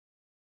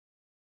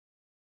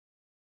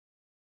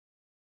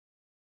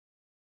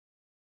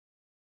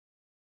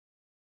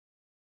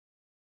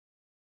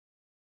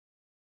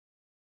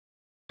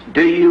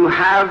Do you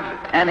have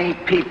any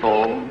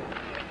people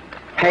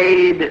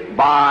paid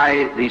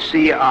by the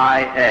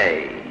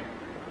CIA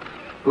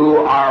who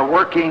are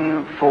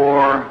working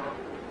for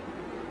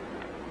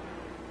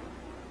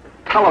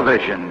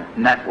television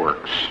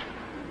networks?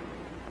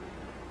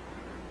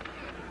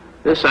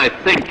 This, I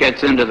think,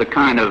 gets into the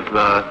kind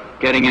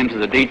of getting into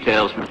the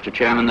details, Mr.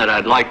 Chairman, that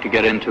I'd like to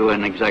get into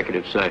in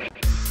executive session.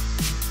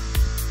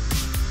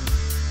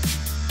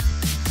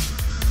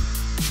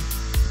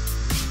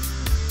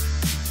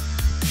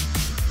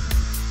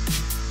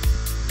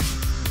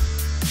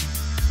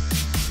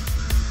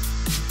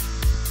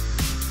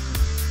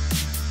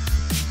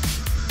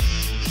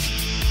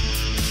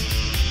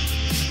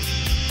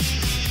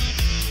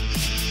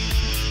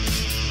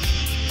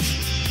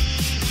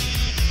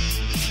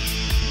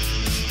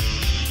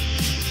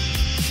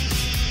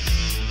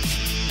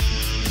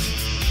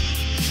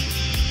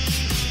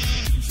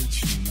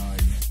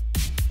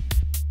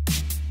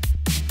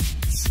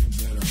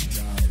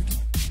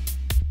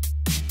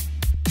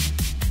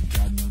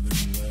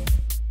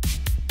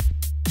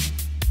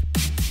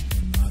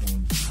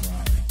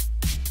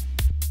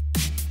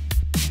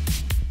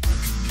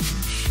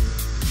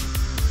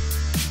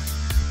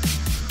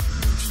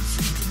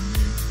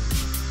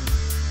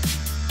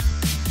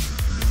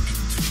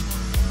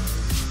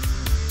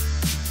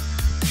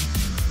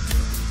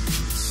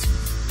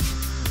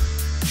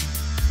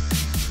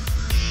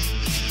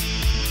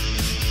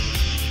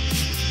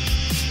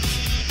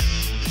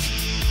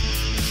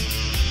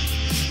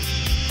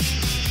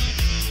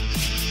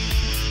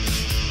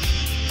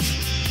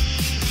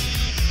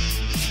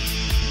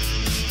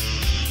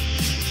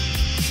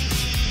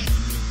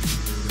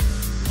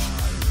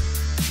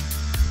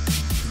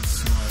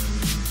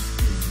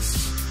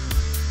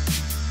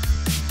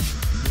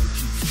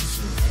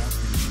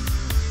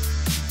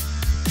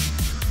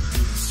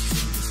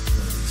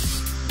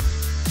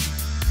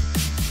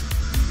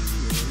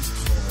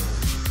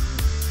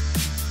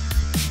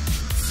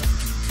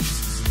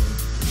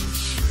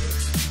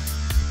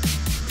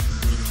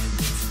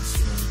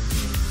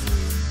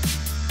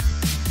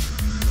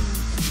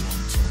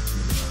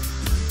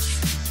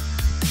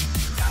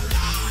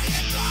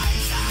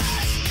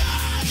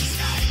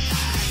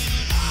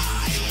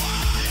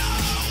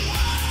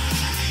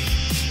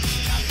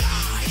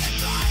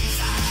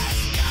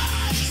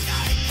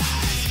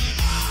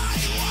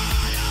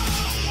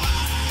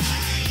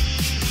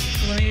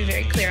 Let me be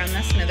very clear on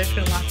this. I know there's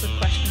been lots of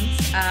questions.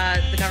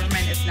 The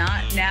government is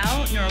not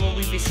now, nor will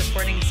we be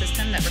supporting a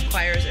system that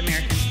requires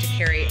Americans to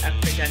carry a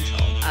credential.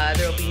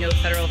 There will be no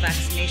federal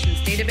vaccinations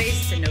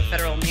database and no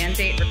federal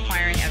mandate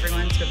requiring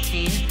everyone to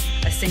obtain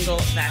a single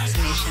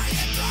vaccination.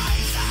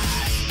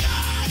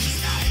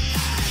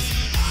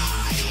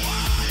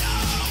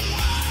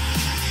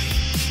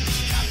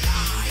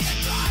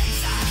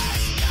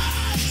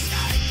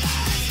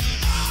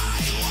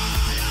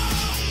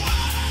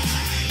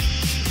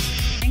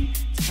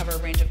 Cover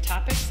a range of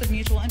topics of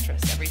mutual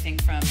interest, everything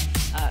from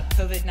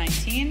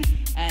COVID-19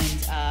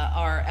 and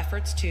our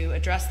efforts to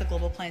address the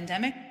global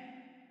pandemic.